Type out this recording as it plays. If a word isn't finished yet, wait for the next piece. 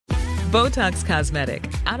Botox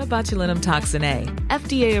Cosmetic, out of botulinum toxin A,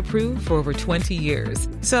 FDA approved for over 20 years.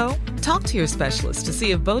 So, talk to your specialist to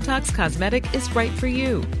see if Botox Cosmetic is right for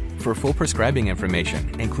you. For full prescribing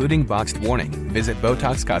information, including boxed warning, visit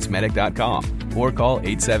BotoxCosmetic.com or call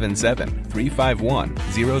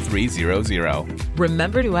 877-351-0300.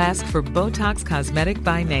 Remember to ask for Botox Cosmetic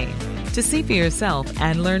by name. To see for yourself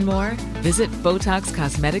and learn more, visit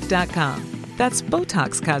BotoxCosmetic.com. That's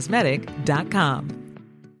BotoxCosmetic.com.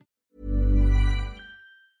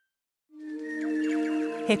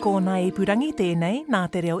 He kōna ipurangi tēnei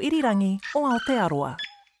nā te reo irirangi o Aotearoa.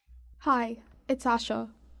 Hi, it's Asha.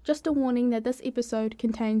 Just a warning that this episode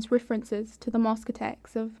contains references to the mosque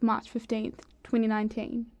attacks of March 15th,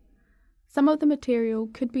 2019. Some of the material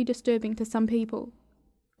could be disturbing to some people.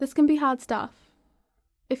 This can be hard stuff.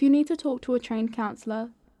 If you need to talk to a trained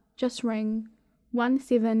counsellor, just ring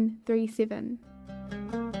 1737.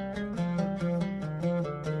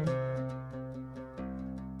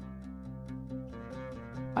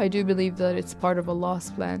 I do believe that it's part of Allah's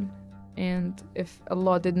plan, and if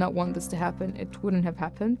Allah did not want this to happen, it wouldn't have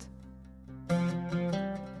happened.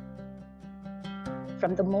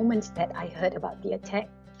 From the moment that I heard about the attack,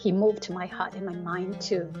 He moved my heart and my mind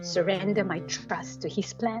to surrender my trust to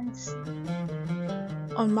His plans.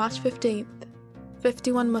 On March 15th,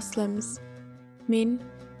 51 Muslims, men,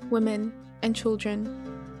 women, and children,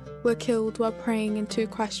 were killed while praying in two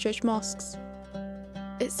Christchurch mosques.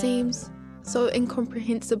 It seems so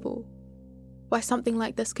incomprehensible why something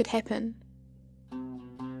like this could happen.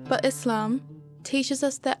 But Islam teaches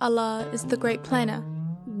us that Allah is the great planner.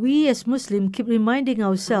 We as Muslims keep reminding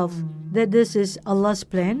ourselves that this is Allah's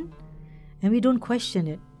plan and we don't question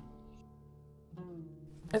it.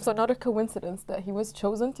 It's not a coincidence that he was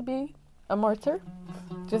chosen to be a martyr,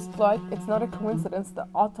 just like it's not a coincidence that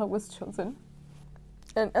Atta was chosen.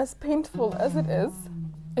 And as painful as it is,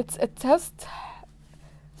 it's a test,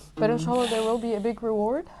 but inshallah there will be a big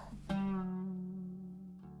reward.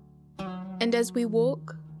 And as we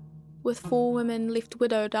walk, with 4 women left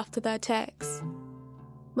widowed after the attacks,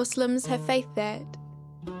 Muslims have faith that,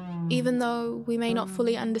 even though we may not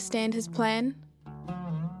fully understand His plan,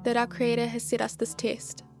 that our Creator has set us this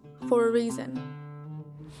test for a reason.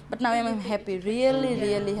 But now I'm happy, really,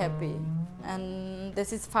 really happy. And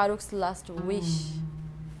this is Farouk's last wish.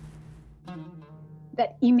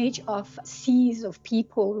 That image of seas of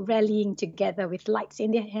people rallying together with lights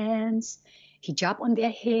in their hands, hijab on their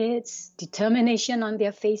heads, determination on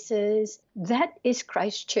their faces, that is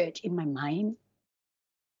Christchurch in my mind.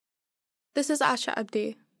 This is Asha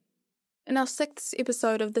Abdi. In our 6th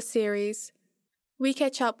episode of the series, we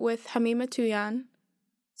catch up with Hamima Tuyan,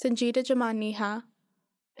 Sanjida Jaman-Niha,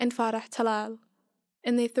 and Farah Talal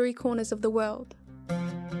in their 3 corners of the world.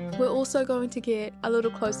 We're also going to get a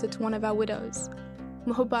little closer to one of our widows,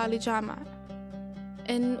 Muhibba Ali Jama,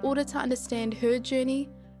 in order to understand her journey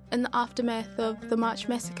in the aftermath of the March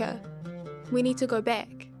massacre. We need to go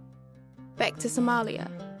back to Somalia,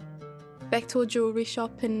 back to a jewellery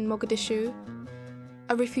shop in Mogadishu,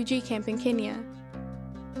 a refugee camp in Kenya,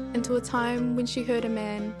 into a time when she heard a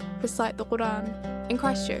man recite the Quran in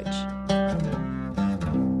Christchurch.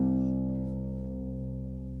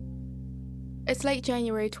 It's late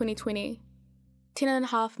January 2020,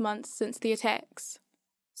 10.5 months since the attacks.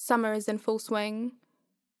 Summer is in full swing,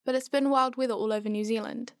 but it's been wild weather all over New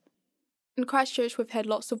Zealand. In Christchurch we've had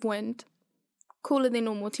lots of wind, cooler than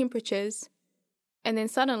normal temperatures, and then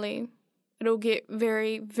suddenly it'll get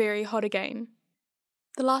very, very hot again.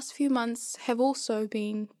 The last few months have also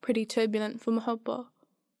been pretty turbulent for Muhibba.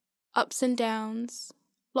 Ups and downs,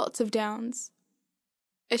 lots of downs,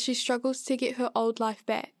 as she struggles to get her old life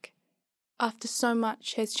back after so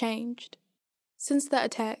much has changed. Since the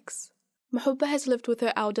attacks, Muhibba has lived with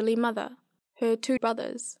her elderly mother, her 2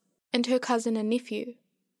 brothers, and her cousin and nephew.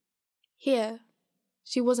 Here,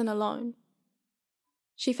 she wasn't alone.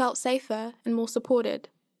 She felt safer and more supported.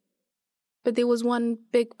 But there was one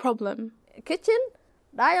big problem. Kitchen,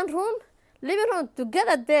 dining room, living room,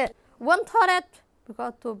 together there. 1 toilet,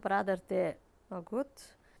 because 2 brothers there. No good.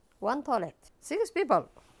 1 toilet. 6 people.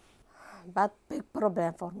 But big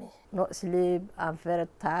problem for me. No sleep, I'm very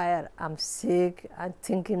tired, I'm sick, I'm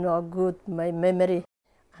thinking no good, my memory.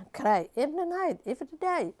 I cry every night, every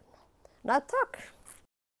day. Not talk.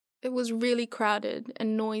 It was really crowded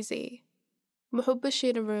and noisy. Muhibba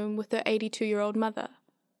shared a room with her 82-year-old mother.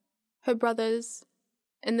 Her brothers,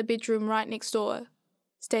 in the bedroom right next door,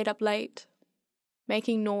 stayed up late,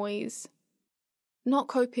 making noise, not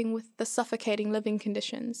coping with the suffocating living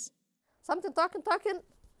conditions. Something talking,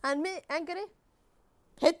 and me angry,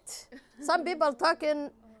 hit. Some people talking,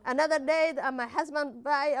 another day my husband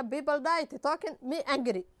by people died, talking, me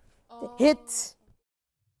angry. the heat.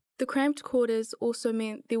 The cramped quarters also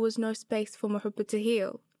meant there was no space for Muhubba to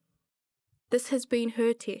heal. This has been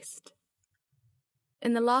her test.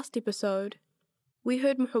 In the last episode, we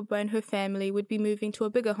heard Muhubba and her family would be moving to a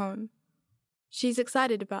bigger home. She's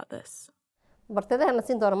excited about this.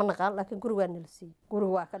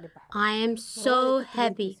 I am so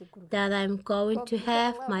happy that I'm going to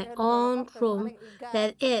have my own room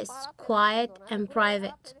that is quiet and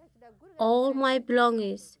private. All my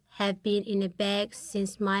belongings have been in a bag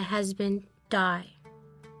since my husband died.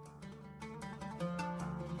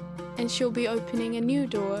 And she'll be opening a new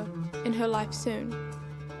door in her life soon.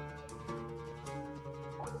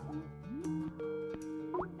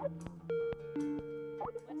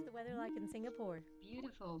 What's the weather like in Singapore?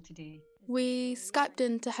 Beautiful today. We Skyped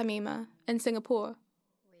into Hamima in Singapore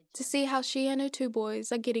to see how she and her two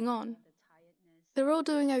boys are getting on. They're all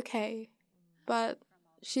doing okay, but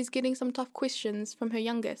she's getting some tough questions from her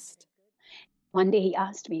youngest. One day he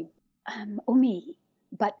asked me, Umi,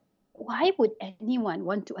 but why would anyone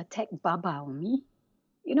want to attack Baba, Umi?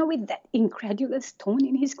 You know, with that incredulous tone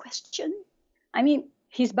in his question. I mean,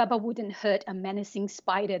 his Baba wouldn't hurt a menacing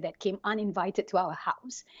spider that came uninvited to our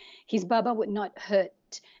house. His Baba would not hurt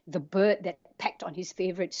the bird that pecked on his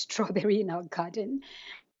favorite strawberry in our garden.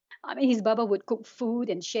 I mean, his Baba would cook food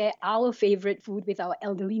and share our favorite food with our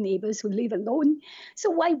elderly neighbors who live alone. So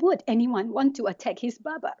why would anyone want to attack his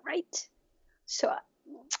Baba, right? So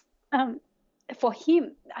for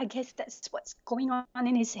him, I guess that's what's going on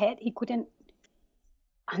in his head. He couldn't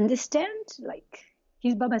understand, like,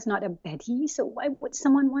 his Baba's not a baddie, so why would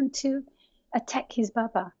someone want to attack his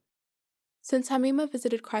Baba? Since Hamima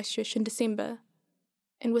visited Christchurch in December,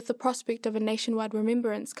 and with the prospect of a nationwide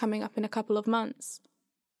remembrance coming up in a couple of months,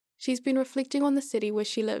 she's been reflecting on the city where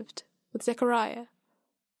she lived with Zechariah,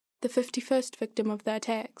 the 51st victim of the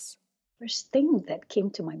attacks. First thing that came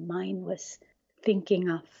to my mind was thinking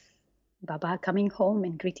of Baba coming home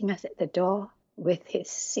and greeting us at the door with his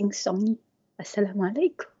sing-songy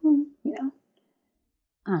Assalamualaikum, you know.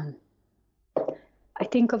 I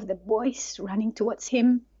think of the boys running towards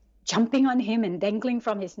him, jumping on him and dangling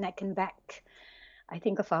from his neck and back. I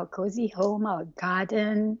think of our cozy home, our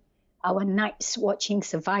garden, our nights watching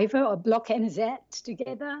Survivor or Block NZ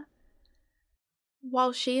together.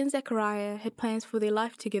 While she and Zechariah had plans for their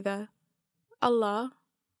life together, Allah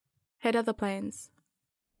had other plans.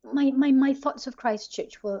 My thoughts of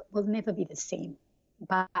Christchurch will never be the same.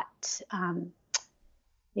 But,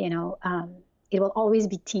 it will always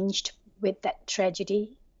be tinged with that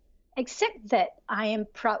tragedy. Except that I am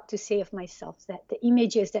proud to say of myself that the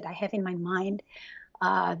images that I have in my mind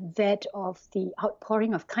are that of the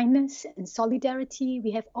outpouring of kindness and solidarity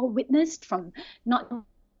we have all witnessed from not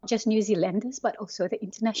just New Zealanders, but also the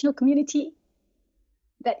international community.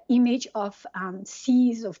 That image of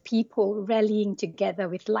seas of people rallying together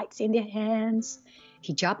with lights in their hands,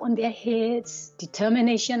 hijab on their heads,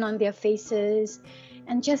 determination on their faces,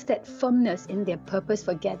 and just that firmness in their purpose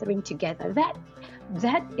for gathering together.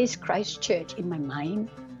 That is Christchurch in my mind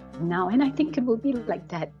now, and I think it will be like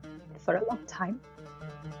that for a long time.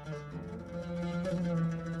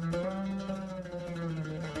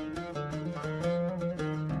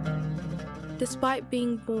 Despite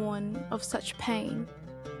being born of such pain,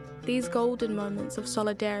 these golden moments of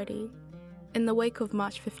solidarity in the wake of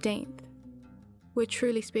March 15th were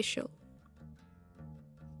truly special.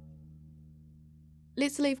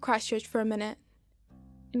 Let's leave Christchurch for a minute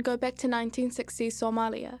and go back to 1960s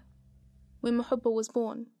Somalia, when Muhubba was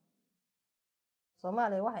born.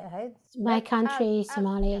 My country,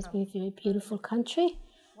 Somalia, has been a very beautiful country,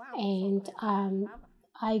 and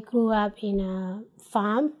I grew up in a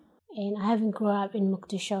farm, and I haven't grown up in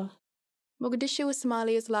Mogadishu. Mogadishu is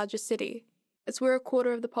Somalia's largest city. It's where a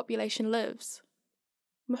quarter of the population lives.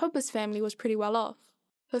 Muhubba's family was pretty well off.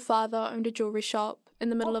 Her father owned a jewelry shop in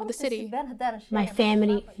the middle of the city. My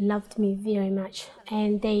family loved me very much,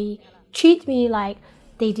 and they treat me like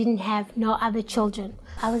they didn't have no other children.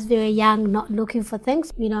 I was very young, not looking for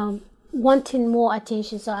things, wanting more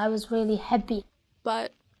attention, so I was really happy.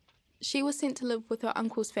 But she was sent to live with her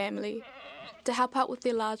uncle's family to help out with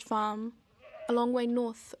their large farm a long way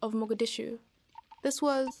north of Mogadishu. This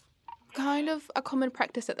was kind of a common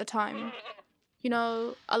practice at the time.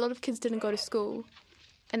 A lot of kids didn't go to school,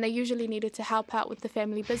 and they usually needed to help out with the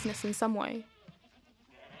family business in some way.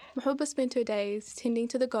 Muhubba spent her days tending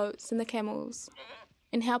to the goats and the camels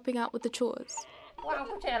and helping out with the chores.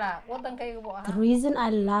 The reason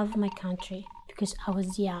I love my country, because I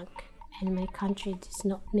was young, and my country there's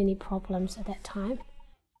not many problems at that time.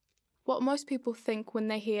 What most people think when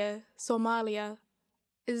they hear Somalia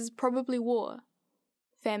is probably war,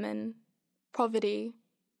 famine, poverty,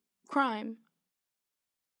 crime.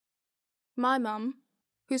 My mum,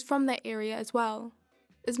 who's from that area as well,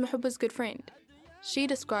 is Muhubba's good friend. She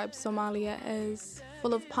describes Somalia as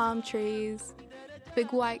full of palm trees,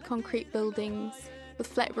 big white concrete buildings with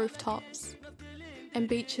flat rooftops, and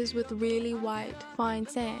beaches with really white, fine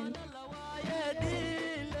sand.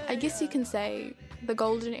 I guess you can say the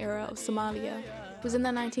golden era of Somalia was in the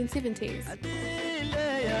 1970s.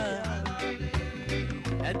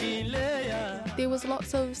 There was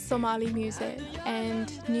lots of Somali music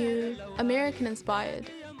and new American-inspired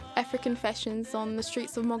African fashions on the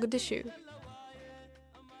streets of Mogadishu.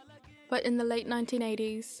 But in the late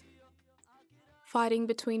 1980s, fighting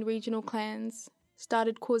between regional clans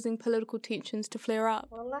started causing political tensions to flare up.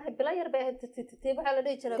 The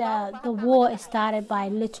war started by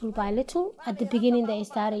little. At the beginning, they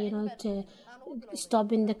started, to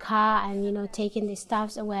stopping the car and, taking the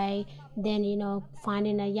stuffs away. Then,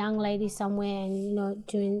 finding a young lady somewhere and,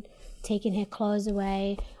 taking her clothes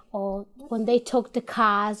away. Or when they took the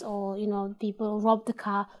cars or, people robbed the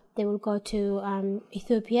car, they would go to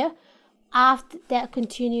Ethiopia. After that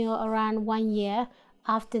continued around 1 year.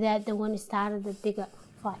 After that, the one started the bigger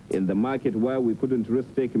fight. In the market where we couldn't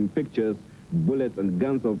risk taking pictures, bullets and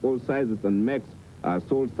guns of all sizes and makes are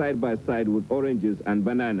sold side by side with oranges and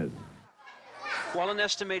bananas. While an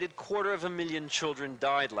estimated 250,000 children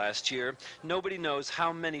died last year, nobody knows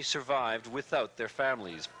how many survived without their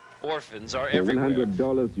families. Orphans are everywhere. For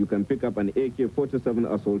 $100, you can pick up an AK-47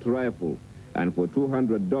 assault rifle, and for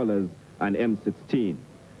 $200, an M16.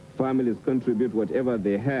 Families contribute whatever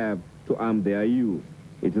they have to arm their youth.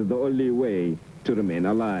 It is the only way to remain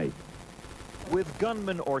alive. With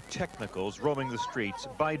gunmen or technicals roaming the streets,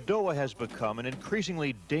 Baidoa has become an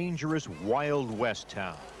increasingly dangerous Wild West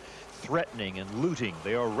town. Threatening and looting,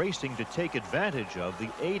 they are racing to take advantage of the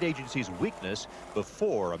aid agency's weakness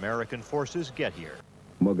before American forces get here.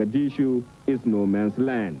 Mogadishu is no man's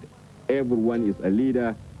land. Everyone is a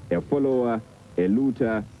leader, a follower, a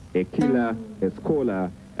looter, a killer, a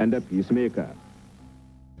scholar, and a peacemaker.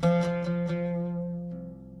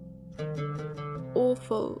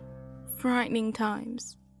 Awful, frightening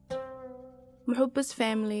times. Muhubba's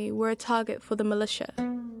family were a target for the militia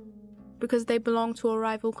because they belonged to a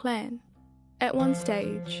rival clan. At one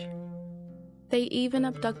stage, they even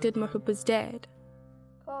abducted Muhubba's dad.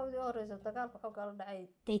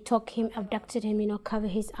 They took him, abducted him, cover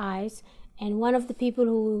his eyes. And one of the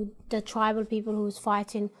tribal people who was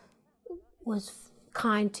fighting was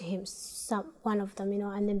kind to him, one of them,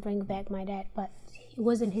 and then bring back my dad. But it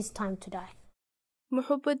wasn't his time to die.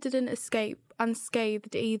 Muhubba didn't escape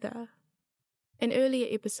unscathed either. In earlier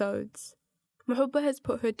episodes, Muhubba has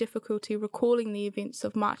put her difficulty recalling the events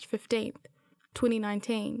of March 15th,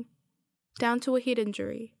 2019, down to a head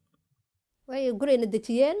injury. I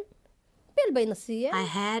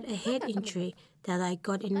had a head injury that I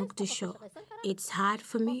got in Mogadishu. It's hard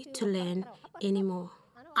for me to learn anymore.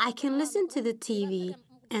 I can listen to the TV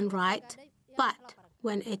and write, but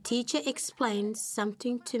when a teacher explains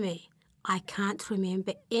something to me, I can't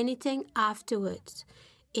remember anything afterwards.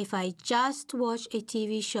 If I just watch a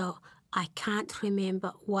TV show, I can't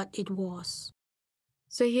remember what it was.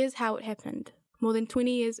 So here's how it happened, more than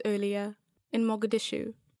 20 years earlier, in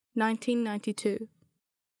Mogadishu, 1992.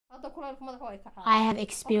 I have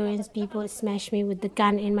experienced people smash me with the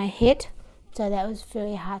gun in my head, so that was a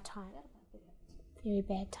very hard time, very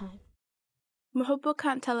bad time. Muhubba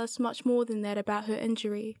can't tell us much more than that about her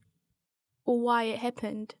injury, or why it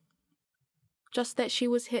happened. Just that she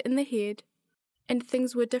was hit in the head, and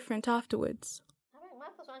things were different afterwards.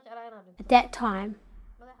 At that time,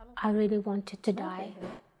 I really wanted to die,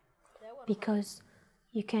 because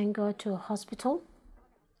you can go to a hospital,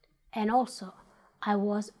 and also I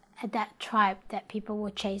was at that tribe that people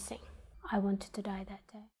were chasing. I wanted to die that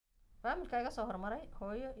day.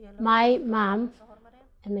 My mom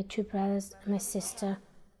and my two brothers and my sister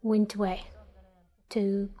went away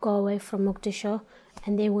to go away from Mogadishu,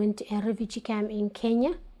 and they went to a refugee camp in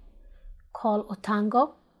Kenya called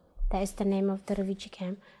Otango. That is the name of the refugee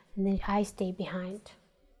camp. And then I stayed behind.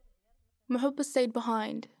 Muhubba stayed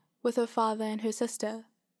behind with her father and her sister.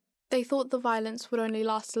 They thought the violence would only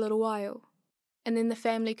last a little while, and then the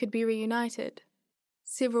family could be reunited.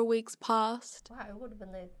 Several weeks passed.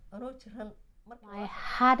 My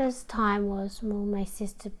hardest time was when my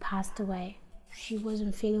sister passed away. She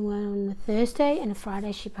wasn't feeling well on a Thursday, and a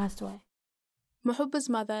Friday she passed away. Muhubba's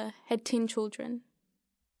mother had 10 children.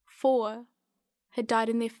 4 had died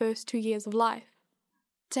in their first 2 years of life.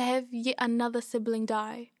 To have yet another sibling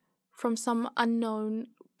die from some unknown,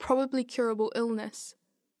 probably curable illness,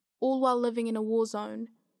 all while living in a war zone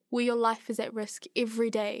where your life is at risk every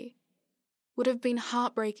day, would have been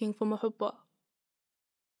heartbreaking for Muhibba.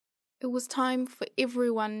 It was time for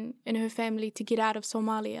everyone in her family to get out of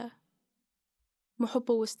Somalia.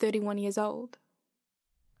 Muhibba was 31 years old.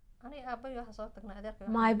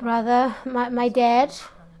 My brother, my dad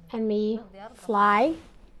and me fly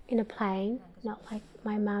in a plane, not like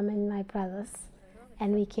my mom and my brothers,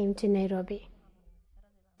 and we came to Nairobi,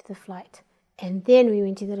 to the flight. And then we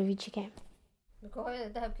went to the refugee camp.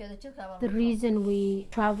 The reason we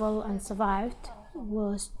traveled and survived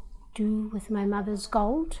was due with my mother's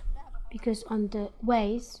gold, because on the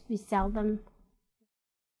ways we sell them.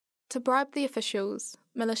 To bribe the officials,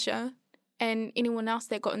 militia, and anyone else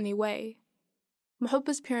that got in their way,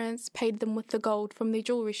 Muhibba's parents paid them with the gold from their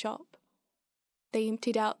jewellery shop. They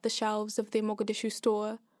emptied out the shelves of their Mogadishu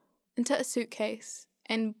store into a suitcase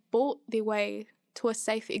and bought their way to a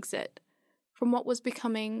safe exit from what was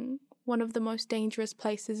becoming one of the most dangerous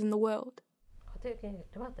places in the world. The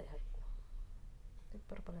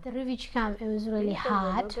refugee camp, it was really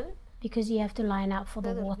hard because you have to line up for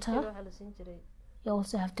the water. You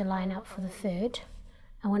also have to line up for the food.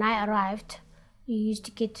 And when I arrived, you used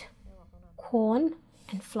to get corn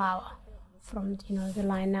and flour from, the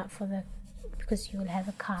line up for the, because you will have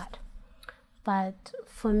a cart. But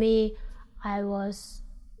for me,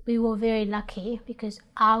 we were very lucky because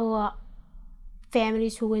our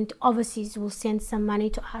families who went overseas will send some money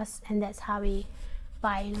to us, and that's how we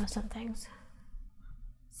buy, some things.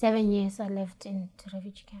 7 years I lived in the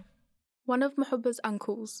refugee camp. One of Muhibba's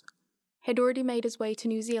uncles had already made his way to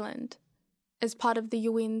New Zealand as part of the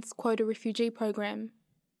UN's quota refugee program.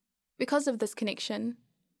 Because of this connection,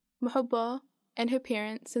 Muhibba and her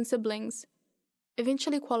parents and siblings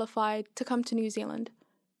eventually qualified to come to New Zealand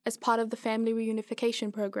as part of the family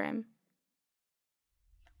reunification program.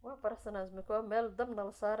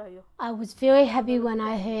 I was very happy when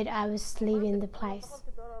I heard I was leaving the place,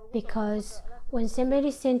 because when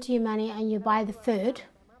somebody sends you money and you buy the food,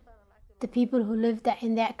 the people who live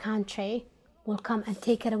in that country will come and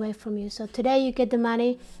take it away from you. So today you get the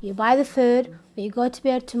money, you buy the food, when you go to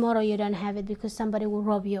bed tomorrow you don't have it because somebody will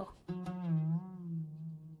rob you.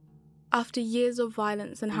 After years of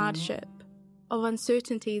violence and hardship, of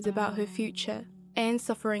uncertainties about her future, and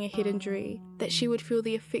suffering a head injury that she would feel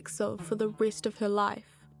the effects of for the rest of her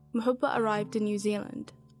life, Muhibba arrived in New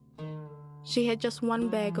Zealand. She had just one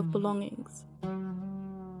bag of belongings.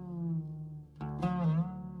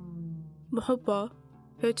 Muhibba,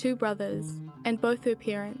 her two brothers, and both her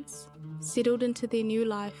parents settled into their new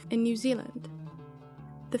life in New Zealand.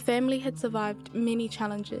 The family had survived many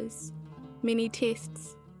challenges, many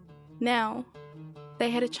tests. Now, they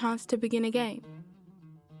had a chance to begin again.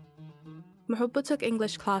 Muhibba took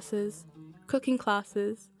English classes, cooking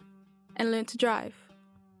classes, and learned to drive.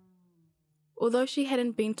 Although she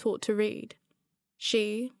hadn't been taught to read,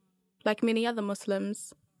 she, like many other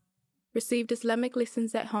Muslims, received Islamic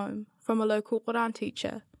lessons at home from a local Quran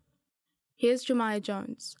teacher. Here's Jumaya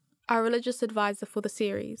Jones, our religious advisor for the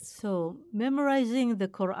series. So, memorizing the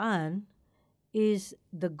Quran is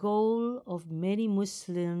the goal of many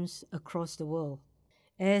Muslims across the world,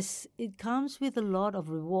 as it comes with a lot of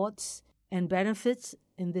rewards and benefits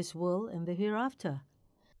in this world and the hereafter.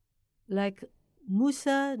 Like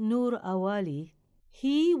Musa Nur Awali,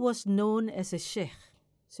 he was known as a sheikh.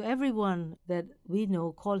 So everyone that we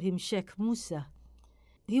know call him Sheikh Musa.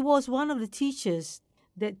 He was one of the teachers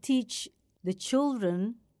that teach the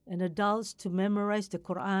children and adults to memorize the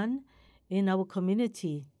Quran in our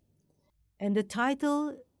community. And the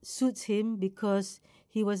title suits him because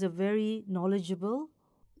he was a very knowledgeable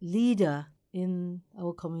leader in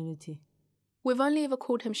our community. We've only ever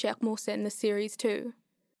called him Sheikh Musa in this series too.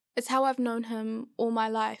 It's how I've known him all my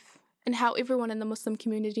life and how everyone in the Muslim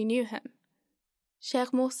community knew him.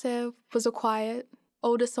 Sheikh Musa was a quiet,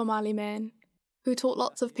 older Somali man who taught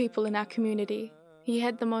lots of people in our community. He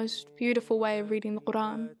had the most beautiful way of reading the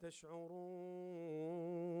Quran.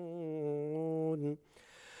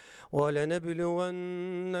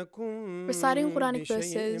 Reciting Quranic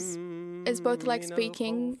verses is both like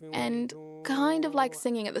speaking and kind of like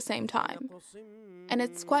singing at the same time. And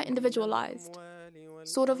it's quite individualized,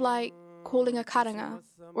 sort of like calling a karanga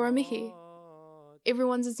or a mihi.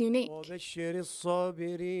 Everyone's is unique.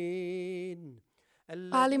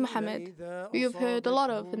 Ali Muhammad, who you've heard a lot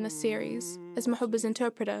of in this series as Muhibba's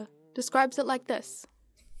interpreter, describes it like this.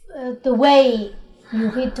 The way you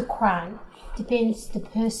read the Quran depends the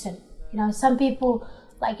person. Some people,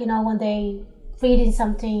 when they reading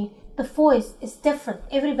something, the voice is different.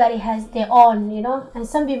 Everybody has their own, and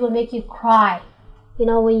some people make you cry,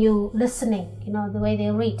 when you're listening, the way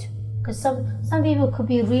they read. Because some people could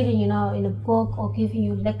be reading, in a book or giving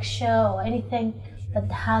you lecture or anything,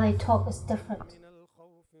 but how they talk is different.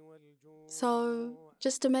 So,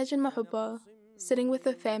 just imagine Mahubba sitting with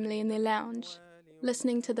her family in their lounge,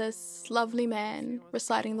 listening to this lovely man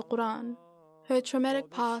reciting the Quran, her traumatic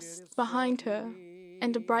past behind her,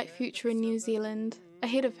 and a bright future in New Zealand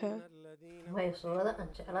ahead of her. The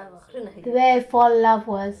way I fall in love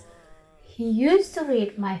was, he used to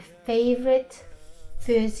read my favorite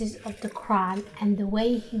verses of the Quran, and the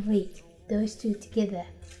way he read those two together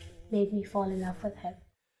made me fall in love with him.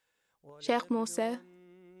 Sheikh Musa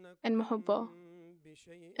and Mahubba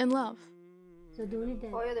in love.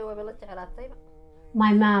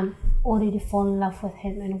 My mom already fell in love with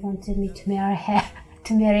him and wanted me to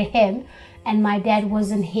marry him, and my dad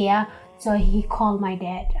wasn't here, so he called my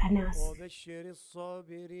dad and asked.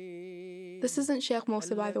 This isn't Sheikh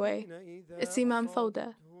Musa, by the way. It's Imam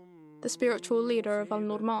Fawda, the spiritual leader of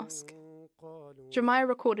Al-Nur Mosque. Jeremiah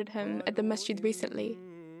recorded him at the masjid recently.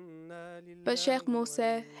 But Sheikh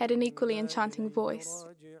Musa had an equally enchanting voice.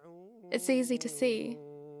 It's easy to see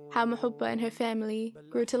how Mahubba and her family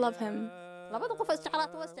grew to love him.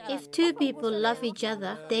 If two people love each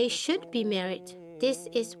other, they should be married. This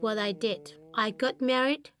is what I did. I got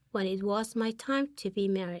married when it was my time to be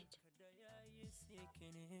married.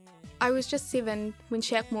 I was just 7 when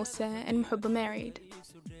Sheikh Musa and Mahubba married.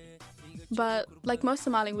 But like most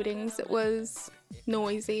Somali weddings, it was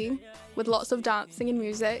noisy, with lots of dancing and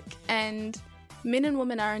music, and men and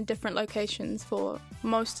women are in different locations for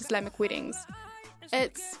most Islamic weddings.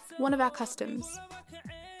 It's one of our customs.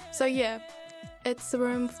 So yeah, it's a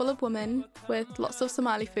room full of women with lots of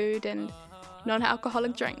Somali food and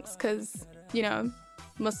non-alcoholic drinks, because, you know,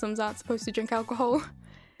 Muslims aren't supposed to drink alcohol.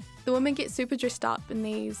 The women get super dressed up in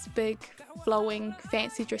these big, flowing,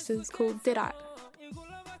 fancy dresses called dirat.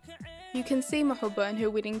 You can see Mahubba in her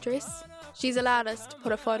wedding dress. She's allowed us to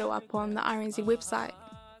put a photo up on the RNZ website.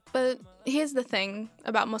 But here's the thing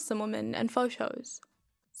about Muslim women and photos.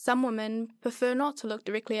 Some women prefer not to look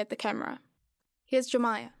directly at the camera. Here's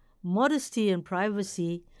Jeremiah. Modesty and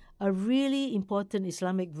privacy are really important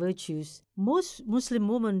Islamic virtues. Most Muslim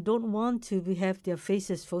women don't want to have their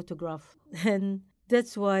faces photographed. And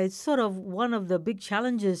that's why it's sort of one of the big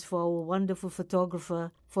challenges for our wonderful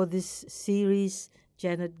photographer for this series,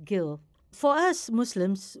 Janet Gill. For us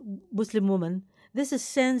Muslims, Muslim women, there's a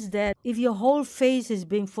sense that if your whole face is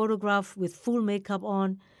being photographed with full makeup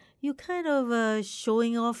on, you're kind of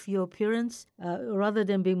showing off your appearance rather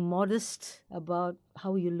than being modest about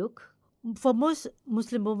how you look. For most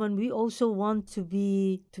Muslim women, we also want to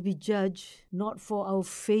be judged not for our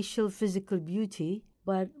facial physical beauty,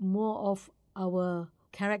 but more of our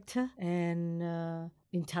character and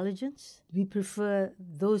intelligence. We prefer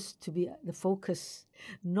those to be the focus,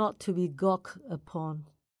 not to be gawked upon.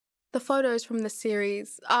 The photos from the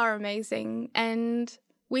series are amazing, and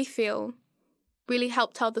we feel really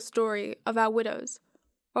help tell the story of our widows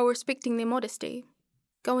while respecting their modesty.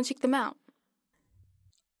 Go and check them out.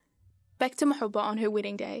 Back to Mahubba on her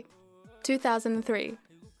wedding day, 2003.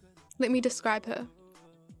 Let me describe her.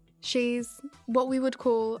 She's what we would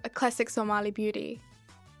call a classic Somali beauty,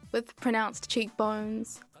 with pronounced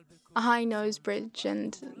cheekbones, a high nose bridge,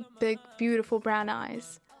 and big, beautiful brown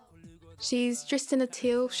eyes. She's dressed in a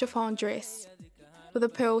teal chiffon dress, with a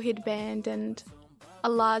pearl headband and a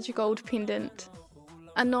large gold pendant,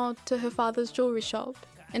 a nod to her father's jewellery shop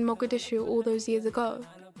in Mogadishu all those years ago.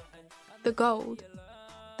 The gold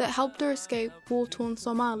that helped her escape war-torn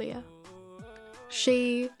Somalia.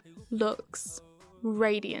 She looks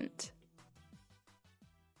radiant.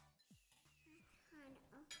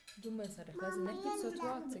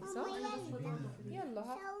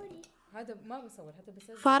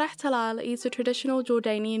 Farah Talal eats a traditional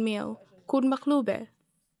Jordanian meal called makloubeh.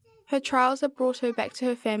 Her trials have brought her back to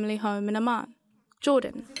her family home in Amman,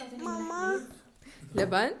 Jordan. Mama.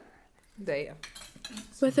 Leban? Daya.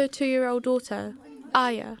 With her 2-year-old daughter,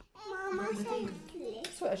 Aya.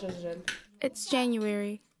 It's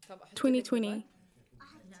January 2020.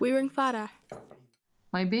 We ring Farah.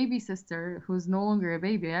 My baby sister, who's no longer a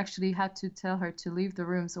baby, I actually had to tell her to leave the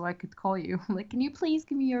room so I could call you. I'm like, can you please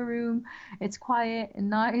give me your room? It's quiet and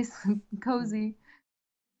nice and cozy.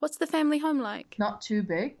 What's the family home like? Not too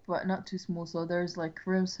big, but not too small. So there's like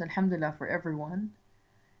rooms, alhamdulillah, for everyone.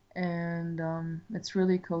 And it's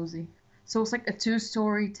really cozy. So it's like a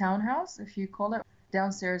 2-story townhouse, if you call it.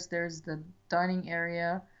 Downstairs, there's the dining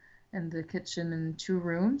area and the kitchen and 2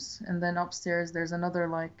 rooms. And then upstairs, there's another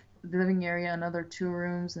like living area, another 2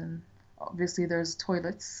 rooms, and obviously there's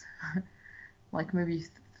toilets, like maybe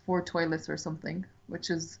 4 toilets or something,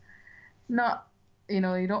 which is not, you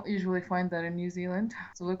don't usually find that in New Zealand.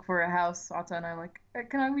 So look for a house, Ata and I like,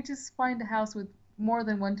 we just find a house with more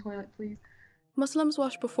than 1 toilet, please? Muslims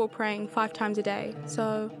wash before praying 5 times a day,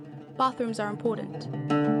 so bathrooms are important.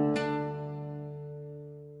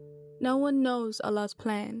 No one knows Allah's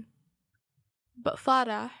plan, but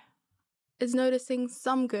Farah is noticing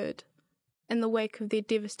some good in the wake of their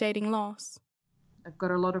devastating loss. I've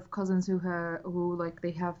got a lot of cousins who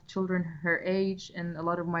they have children her age, and a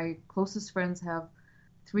lot of my closest friends have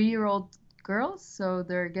 3-year-old girls, so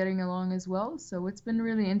they're getting along as well. So it's been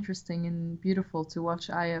really interesting and beautiful to watch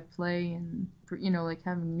Aya play and,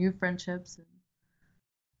 having new friendships.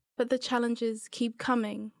 But the challenges keep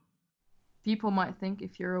coming. People might think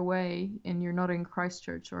if you're away and you're not in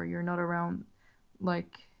Christchurch or you're not around,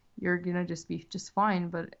 you're gonna just be just fine.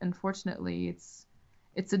 But unfortunately,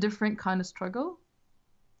 it's a different kind of struggle,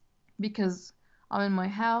 because I'm in my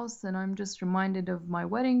house and I'm just reminded of my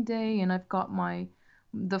wedding day, and I've got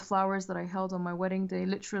the flowers that I held on my wedding day.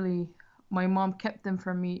 Literally, my mom kept them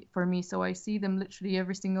for me, so I see them literally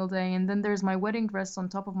every single day. And then there's my wedding dress on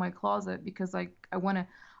top of my closet, because I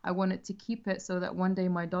wanted to keep it so that one day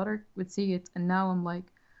my daughter would see it. And now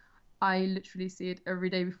I literally see it every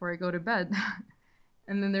day before I go to bed.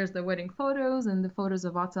 And then there's the wedding photos and the photos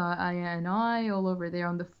of Ata, Aya, and I all over there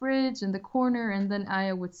on the fridge in the corner. And then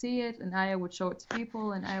Aya would see it, and Aya would show it to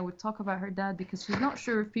people, and Aya would talk about her dad, because she's not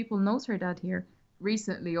sure if people knows her dad here.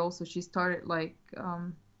 Recently also she started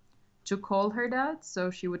to call her dad,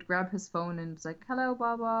 so she would grab his phone and it's like, "Hello,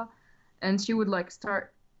 Baba," and she would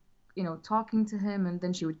start talking to him, and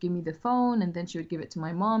then she would give me the phone, and then she would give it to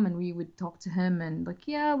my mom, and we would talk to him and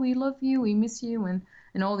 "Yeah, we love you, we miss you,"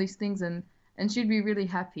 and all these things, and she'd be really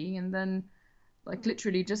happy. And then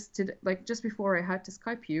literally just before I had to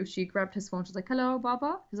Skype you, she grabbed his phone. She's like, "Hello,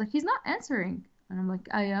 Baba." She's like, "He's not answering," and I'm like,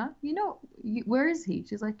 "Aya, where is he?"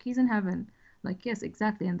 She's like, "He's in heaven." Yes,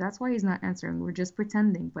 exactly, and that's why he's not answering. We're just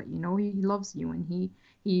pretending, but he loves you, and he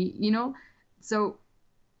so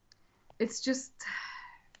it's just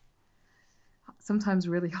sometimes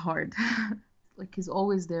really hard. He's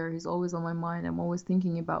always there, he's always on my mind. I'm always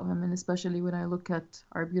thinking about him, and especially when I look at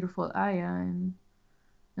our beautiful Aya, and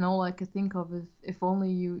all I could think of is, if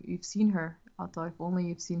only you've seen her, Ata, if only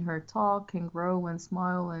you've seen her talk and grow and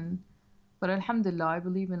smile. But alhamdulillah, I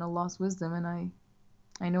believe in Allah's wisdom, and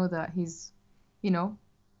I know that he's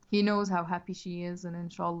he knows how happy she is, and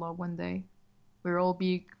inshallah one day we're all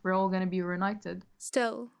going to be reunited.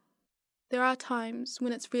 Still, there are times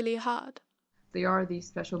when it's really hard. There are these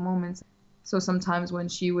special moments. So sometimes when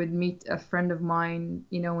she would meet a friend of mine,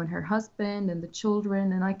 and her husband and the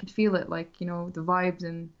children, and I could feel it, the vibes,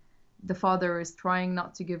 and the father is trying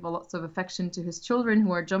not to give lots of affection to his children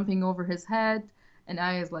who are jumping over his head, and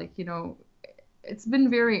I was it's been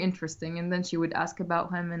very interesting. And then she would ask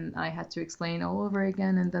about him, and I had to explain all over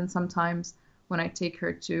again. And then sometimes when I take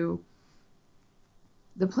her to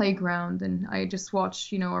the playground and I just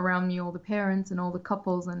watch, around me all the parents and all the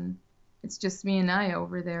couples, and it's just me and Aya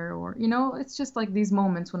over there, or, it's just these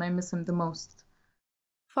moments when I miss him the most.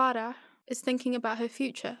 Farah is thinking about her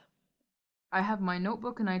future. I have my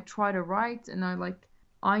notebook and I try to write, and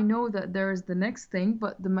I know that there is the next thing,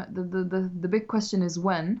 but the big question is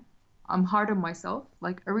when. I'm hard on myself.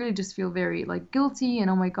 I really just feel very guilty, and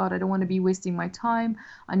oh my God, I don't want to be wasting my time.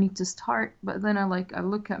 I need to start. But then I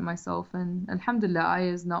look at myself, and alhamdulillah,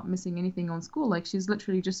 Aya is not missing anything on school. She's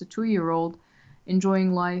literally just a 2-year-old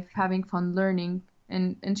enjoying life, having fun, learning,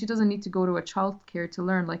 and she doesn't need to go to a childcare to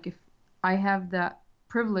learn. If I have that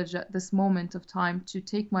privilege at this moment of time to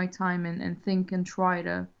take my time and think and try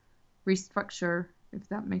to restructure, if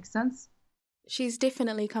that makes sense. She's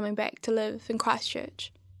definitely coming back to live in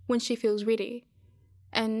Christchurch when she feels ready.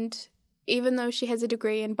 And even though she has a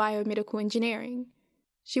degree in biomedical engineering,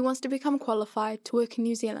 she wants to become qualified to work in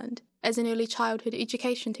New Zealand as an early childhood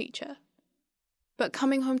education teacher. But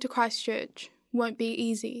coming home to Christchurch won't be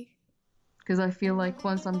easy. Because I feel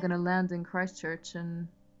once I'm going to land in Christchurch and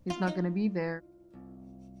he's not going to be there.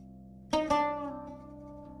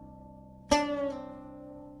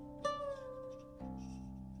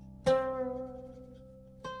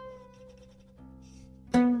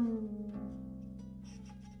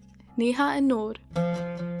 Niha and Noor,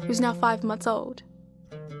 who's now 5 months old,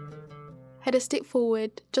 had a step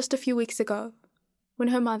forward just a few weeks ago when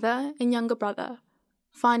her mother and younger brother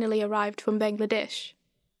finally arrived from Bangladesh.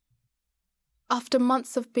 After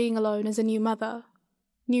months of being alone as a new mother,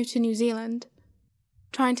 new to New Zealand,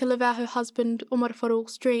 trying to live out her husband Omar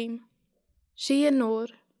Farouk's dream, she and Noor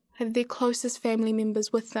have their closest family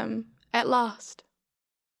members with them at last.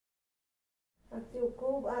 I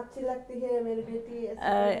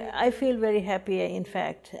feel very happy, in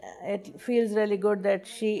fact. It feels really good that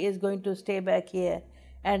she is going to stay back here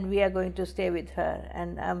and we are going to stay with her,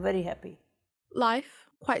 and I'm very happy. Life,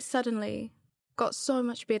 quite suddenly, got so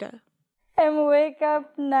much better. I wake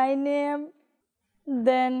up 9 a.m.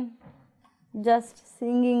 then just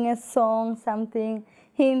singing a song, something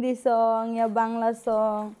Hindi song or Bangla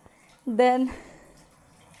song, then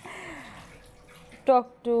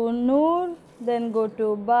talk to Noor, then go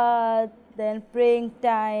to bath, then praying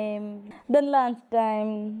time, then lunch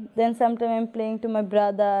time, then sometime I'm playing to my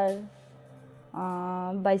brother,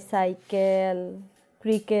 bicycle,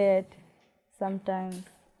 cricket, sometimes.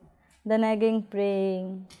 Then again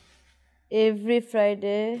praying. Every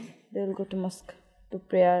Friday they will go to mosque to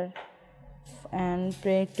prayer and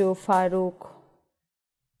pray to Farooq.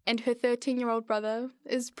 And her 13-year-old brother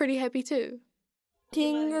is pretty happy too. I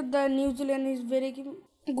think that New Zealand is very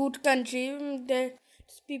good country. The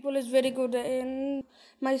people is very good, and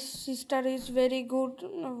my sister is very good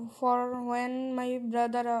for when my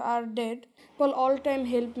brother are dead. People all time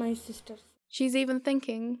help my sister. She's even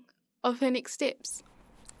thinking of her next steps.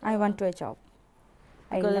 I want to a job.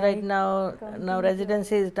 Because right now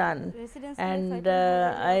residency is done, and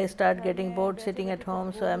I start getting bored sitting at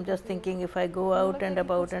home, so I'm just thinking if I go out and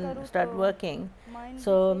about and start working,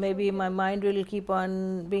 so maybe my mind will keep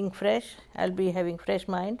on being fresh, I'll be having fresh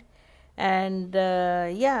mind, and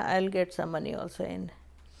I'll get some money also in.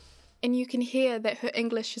 And you can hear that her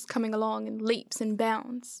English is coming along in leaps and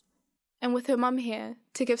bounds. And with her mum here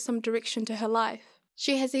to give some direction to her life,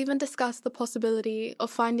 she has even discussed the possibility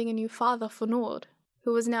of finding a new father for Noor,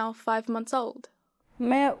 who is now 5 months old.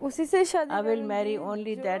 I will marry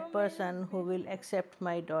only that person who will accept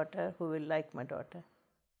my daughter, who will like my daughter.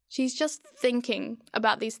 She's just thinking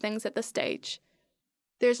about these things at this stage.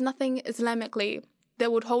 There's nothing Islamically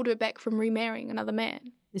that would hold her back from remarrying another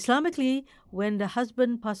man. Islamically, when the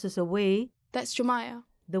husband passes away, that's Jumaya.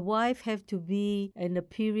 The wife have to be in a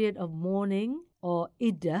period of mourning or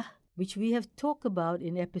iddah, which we have talked about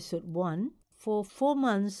in episode 1, for 4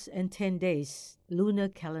 months and 10 days, lunar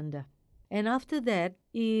calendar. And after that,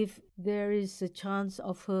 if there is a chance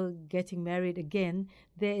of her getting married again,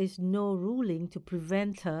 there is no ruling to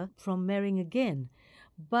prevent her from marrying again.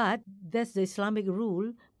 But that's the Islamic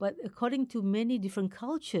rule. But according to many different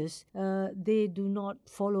cultures, they do not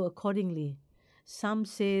follow accordingly. Some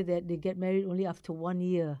say that they get married only after 1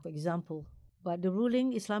 year, for example. But the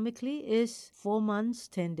ruling Islamically is 4 months,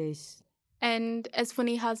 10 days. And as for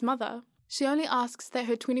Niha's mother, she only asks that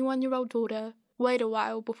her 21-year-old daughter wait a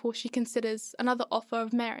while before she considers another offer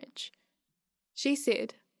of marriage. She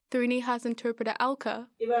said, through Niha's interpreter Alka,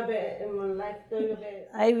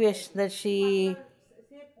 I wish that she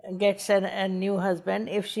gets a new husband.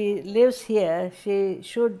 If she lives here, she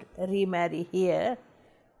should remarry here,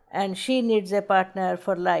 and she needs a partner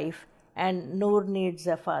for life, and Noor needs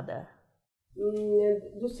a father.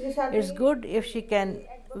 It's good if she can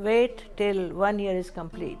wait till 1 year is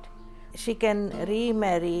complete. She can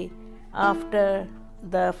remarry after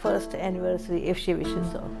the first anniversary if she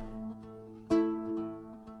wishes so.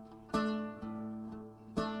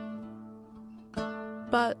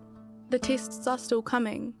 But the tests are still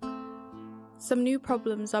coming. Some new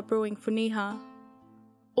problems are brewing for Niha.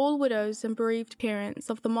 All widows and bereaved parents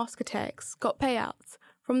of the mosque attacks got payouts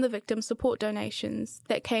from the victim support donations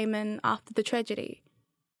that came in after the tragedy.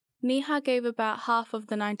 Niha gave about half of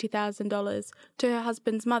the $90,000 to her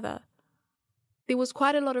husband's mother. There was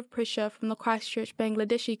quite a lot of pressure from the Christchurch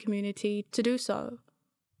Bangladeshi community to do so.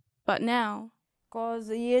 But now, because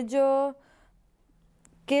ये जो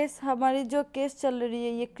case हमारी जो case चल रही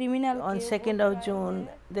है ये criminal on 2nd of June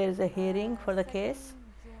there is a hearing for the case,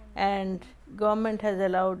 and government has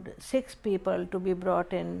allowed 6 people to be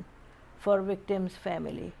brought in for victim's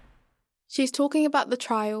family. She's talking about the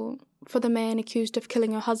trial for the man accused of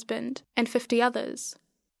killing her husband and 50 others.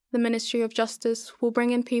 The Ministry of Justice will bring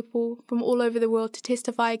in people from all over the world to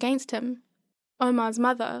testify against him. Omar's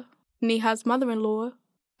mother, Niha's mother-in-law,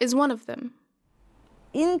 is one of them.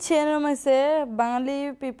 In Chennai में से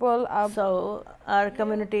Bengali people so our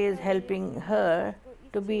community is helping her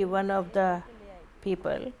to be one of the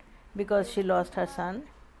people because she lost her son.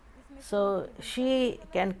 So she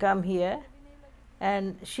can come here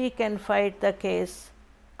and she can fight the case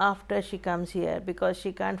after she comes here because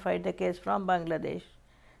she can't fight the case from Bangladesh.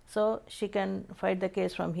 So she can fight the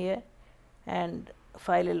case from here and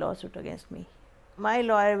file a lawsuit against me. My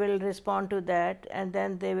lawyer will respond to that and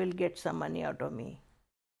then they will get some money out of me.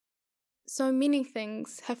 So many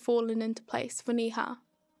things have fallen into place for Niha.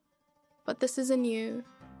 But this is a new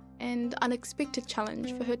and unexpected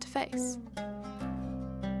challenge for her to face.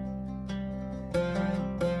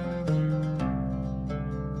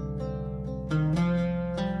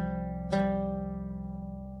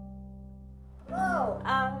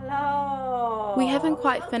 We haven't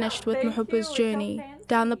quite finished with Muhibba's journey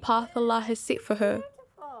down the path Allah has set for her.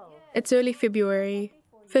 It's early February,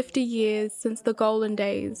 50 years since the golden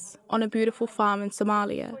days on a beautiful farm in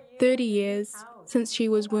Somalia, 30 years since she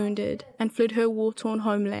was wounded and fled her war-torn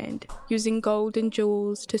homeland, using gold and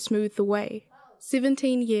jewels to smooth the way.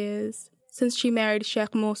 17 years since she married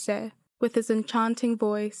Sheikh Moussa with his enchanting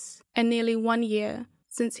voice, and nearly 1 year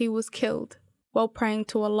since he was killed while praying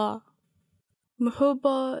to Allah.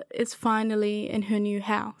 Muhubba is finally in her new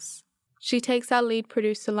house. She takes our lead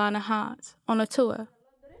producer Lana Hart on a tour.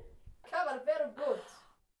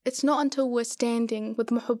 It's not until we're standing with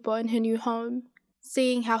Muhubba in her new home,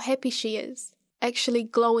 seeing how happy she is, actually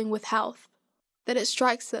glowing with health, that it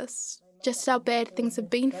strikes us just how bad things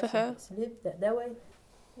have been for her.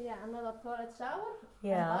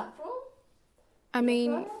 Yeah. I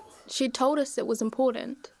mean, she told us it was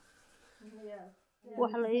important.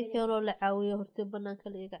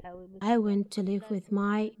 I went to live with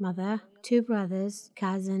my mother, 2 brothers,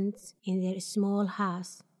 cousins in their small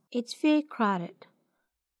house. It's very crowded.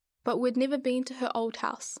 But we'd never been to her old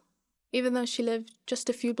house, even though she lived just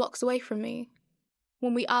a few blocks away from me.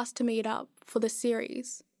 When we asked to meet up for the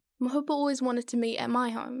series, Muhubba always wanted to meet at my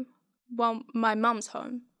home, well, my mum's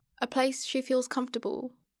home, a place she feels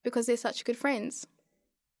comfortable because they're such good friends.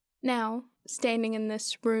 Now, standing in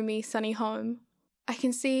this roomy, sunny home, I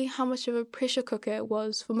can see how much of a pressure cooker it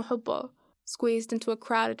was for Muhubba, squeezed into a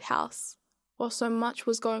crowded house, while so much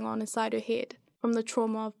was going on inside her head from the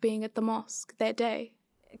trauma of being at the mosque that day.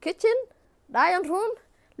 Kitchen, dining room,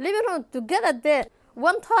 living room, together there.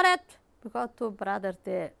 1 toilet, because 2 brothers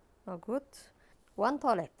there, no good. 1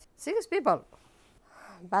 toilet, 6 people.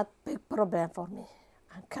 But big problem for me.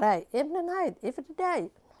 I cry every night, every day.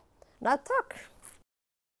 Not talk.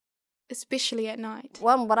 Especially at night.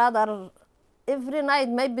 1 brother, every night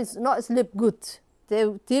maybe not sleep good.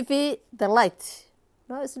 The TV, the light,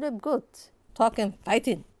 not sleep good. Talking,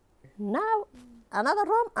 fighting. Now, another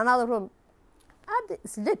room. And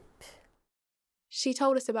sleep. She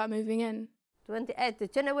told us about moving in.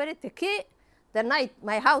 28th January, the key, the night,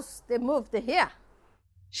 my house, they moved here.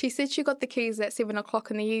 She said she got the keys at 7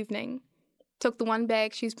 o'clock in the evening, took the 1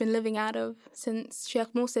 bag she's been living out of since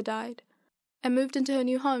Sheikh Moussa died, and moved into her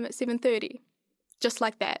new home at 7:30. Just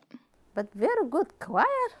like that. But very good,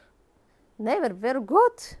 quiet. Neighbor, very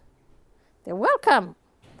good. They welcome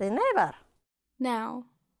the neighbor. Now,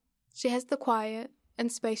 she has the quiet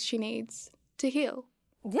and space she needs to heal.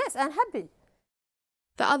 Yes, I'm happy.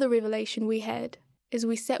 The other revelation we had, as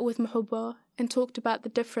we sat with Muhubba and talked about the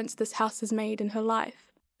difference this house has made in her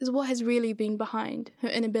life, is what has really been behind her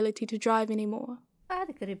inability to drive anymore. I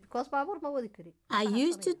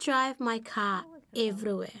used to drive my car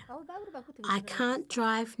everywhere. I can't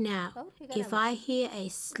drive now. If I hear a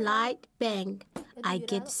slight bang, I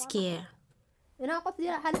get scared.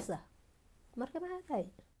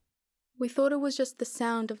 We thought it was just the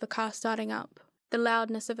sound of the car starting up, the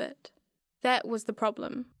loudness of it. That was the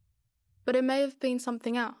problem. But it may have been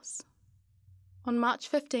something else. On March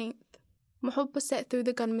 15th, Muhubba sat through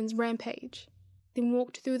the gunman's rampage, then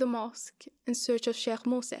walked through the mosque in search of Sheikh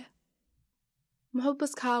Moussa.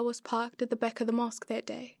 Muhubba's car was parked at the back of the mosque that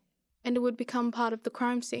day, and it would become part of the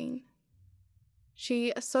crime scene.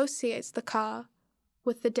 She associates the car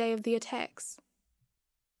with the day of the attacks.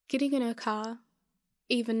 Getting in her car,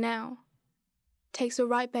 even now, takes her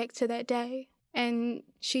right back to that day, and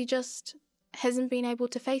she just hasn't been able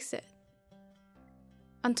to face it.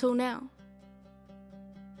 Until now.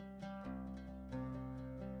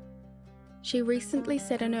 She recently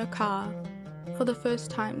sat in her car for the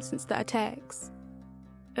first time since the attacks.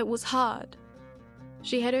 It was hard.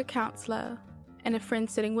 She had her counsellor and a friend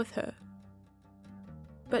sitting with her.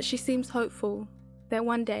 But she seems hopeful that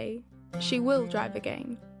one day she will drive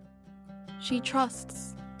again. She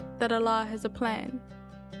trusts that Allah has a plan.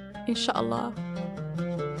 Inshallah.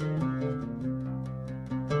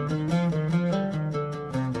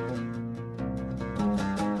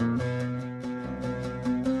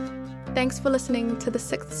 Thanks for listening to the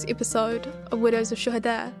 6th episode of Widows of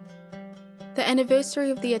Shuhada. The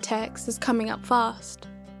anniversary of the attacks is coming up fast.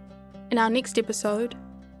 In our next episode,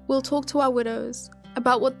 we'll talk to our widows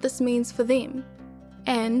about what this means for them.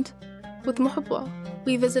 And, with Muhubba,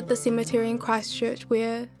 we visit the cemetery in Christchurch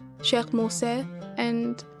where Sheikh Moussa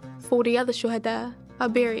and 40 other Shuhada are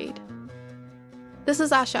buried. This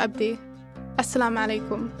is Asha Abdi. Assalamu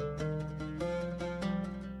alaikum.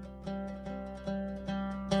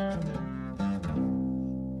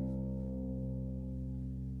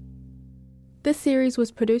 This series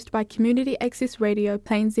was produced by Community Access Radio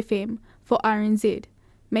Plains FM for RNZ,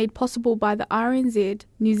 made possible by the RNZ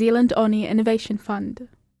New Zealand On Air Innovation Fund.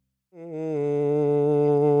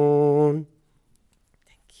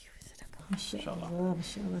 Mashallah,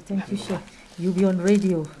 mashallah. Thank you, Sheikh. You'll be on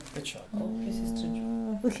radio.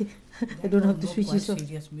 Okay. I don't have to switch this off.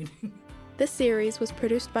 This series was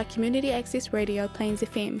produced by Community Access Radio Plains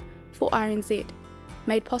FM for RNZ,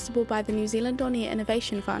 made possible by the New Zealand On Air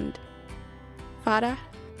Innovation Fund. Farah,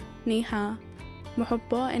 Niha,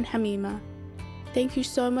 Muhubba and Hamima, thank you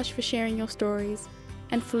so much for sharing your stories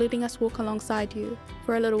and for letting us walk alongside you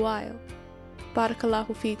for a little while.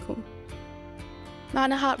 Barakallahu feekum.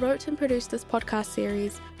 Ma'na Heart wrote and produced this podcast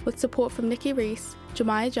series with support from Nikki Reese,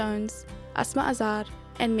 Jemiah Jones, Asma Azar,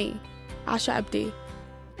 and me, Asha Abdi,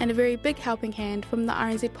 and a very big helping hand from the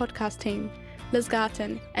RNZ podcast team. Liz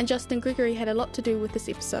Garton and Justin Gregory had a lot to do with this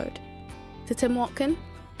episode. To Tim Watkin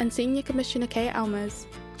and Senior Commissioner Kay Almers,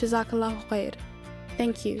 Jazakallahu khair.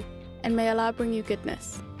 Thank you, and may Allah bring you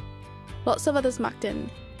goodness. Lots of others mucked in,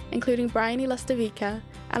 including Bryony Lustavika,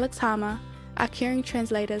 Alex Harmer, our caring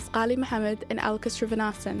translators Ghali Mohammed and Alka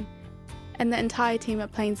Srivanasan, and the entire team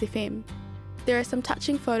at Plains FM. There are some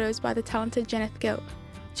touching photos by the talented Janeth Gill.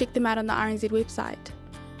 Check them out on the RNZ website.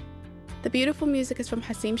 The beautiful music is from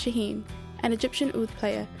Hasim Shaheen, an Egyptian oud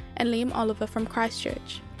player, and Liam Oliver from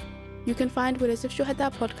Christchurch. You can find Widows of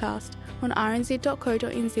Shuhada podcast on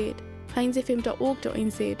rnz.co.nz,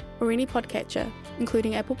 plainsfm.org.nz, or any podcatcher,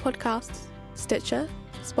 including Apple Podcasts, Stitcher,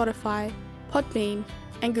 Spotify, Podbean,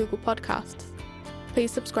 and Google Podcasts.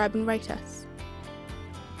 Please subscribe and rate us.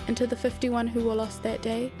 And to the 51 who were lost that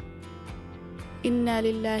day, Inna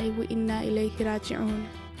lillahi wa inna ilayhi raji'un.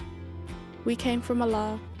 We came from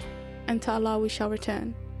Allah, and to Allah we shall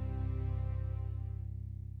return.